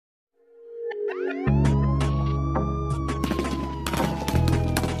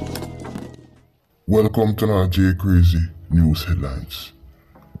Welcome to our J Crazy News Headlines.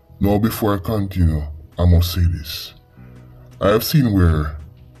 Now before I continue, I must say this. I have seen where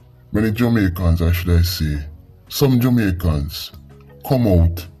many Jamaicans, or should I say, some Jamaicans come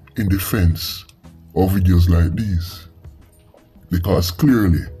out in defense of videos like these because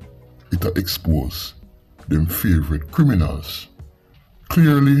clearly it exposes them favorite criminals.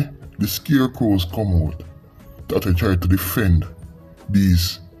 Clearly the scarecrows come out that I try to defend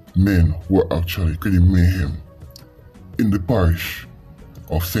these men who are actually creating mayhem in the parish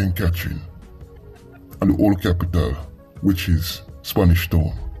of St. Catherine and the old capital, which is Spanish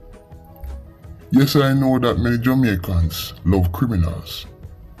Town. Yes, I know that many Jamaicans love criminals.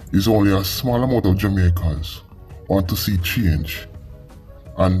 It's only a small amount of Jamaicans want to see change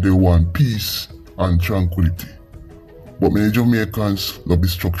and they want peace and tranquility. But many Jamaicans love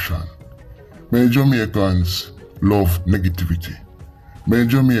destruction. Many Jamaicans love negativity. Many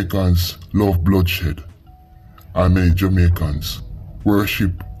Jamaicans love bloodshed, and many Jamaicans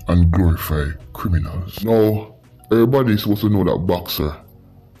worship and glorify criminals. Now, everybody is supposed to know that Boxer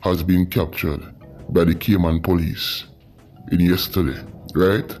has been captured by the Cayman police in yesterday,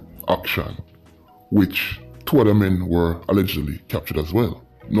 right? Action, which two other men were allegedly captured as well.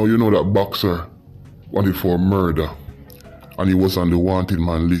 Now you know that Boxer wanted for murder, and he was on the wanted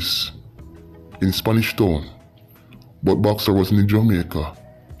man list in Spanish Town. But Boxer wasn't in Jamaica,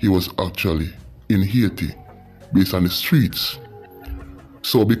 he was actually in Haiti, based on the streets.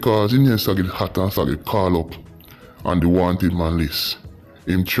 So because Indians started hot and started call up on the wanted man list,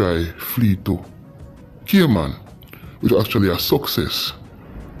 him try flee to Cayman, which was actually a success.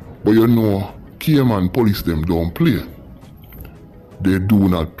 But you know, Cayman police them don't play. They do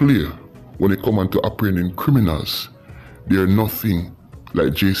not play. When it comes to apprehending criminals, they are nothing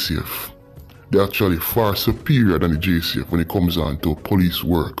like JCF. They're actually far superior than the JCF when it comes on to police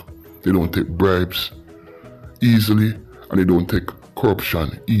work. They don't take bribes easily and they don't take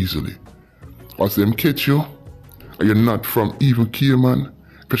corruption easily. Once them catch you and you're not from even Cayman,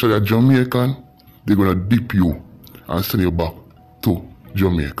 especially a Jamaican, they're gonna dip you and send you back to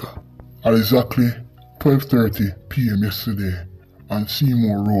Jamaica. At exactly 12:30 p.m. yesterday on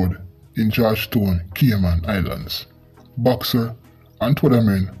Seymour Road in Georgetown, Cayman Islands, Boxer and two other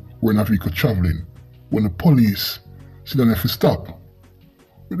men were in a vehicle traveling when the police said them to stop.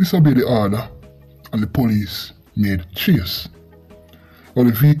 They disobeyed the order and the police made chase. Now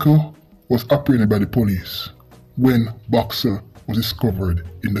the vehicle was apprehended by the police when Boxer was discovered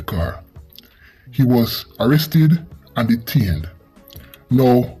in the car. He was arrested and detained.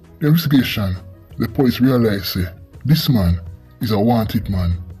 Now, the investigation, the police realized this man is a wanted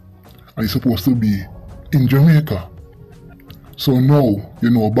man and he's supposed to be in Jamaica. So now, you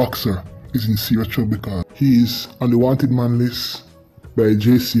know, Boxer is in serious trouble because he is on the wanted man list by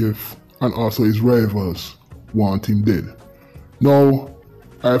JCF and also his rivals want him dead. Now,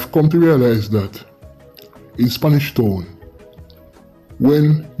 I have come to realize that in Spanish Town,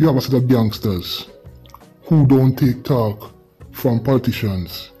 when you have a set of gangsters who don't take talk from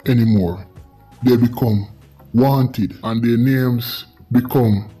politicians anymore, they become wanted and their names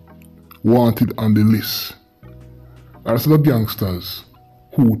become wanted on the list. And a set of gangsters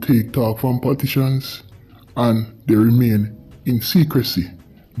who take talk from politicians and they remain in secrecy,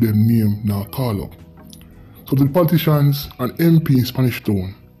 their name now call up. So the politicians and MP in Spanish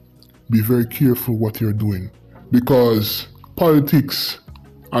Town, be very careful what you're doing because politics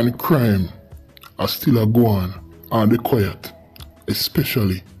and crime are still a go on and they quiet,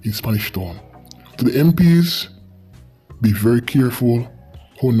 especially in Spanish Town. To the MPs, be very careful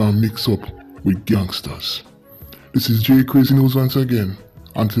how not mix up with gangsters. This is J Crazy News once again.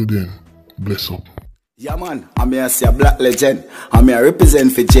 Until then, bless up. Yeah man, I'm here to see a black legend. I'm here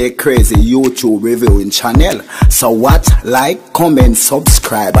represent for J Crazy YouTube reviewing channel. So what? Like, comment,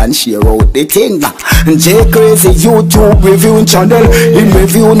 subscribe and share out the thing. J Crazy YouTube reviewing channel. In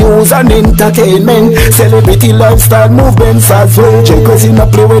review news and entertainment, celebrity lifestyle movements as well. J Crazy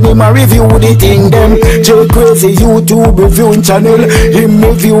not play when him a review the thing them. J Crazy YouTube reviewing channel. In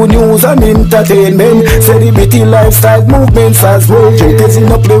review news and entertainment, celebrity lifestyle movements as well. J Crazy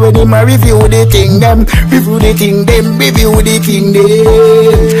not play when him a review the thing them. Review the thing them, review the thing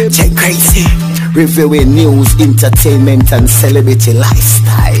them. J Crazy reviewing news, entertainment and celebrity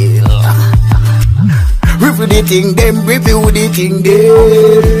lifestyle. Review the thing them, review the thing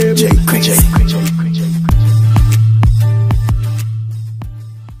them. J Crazy.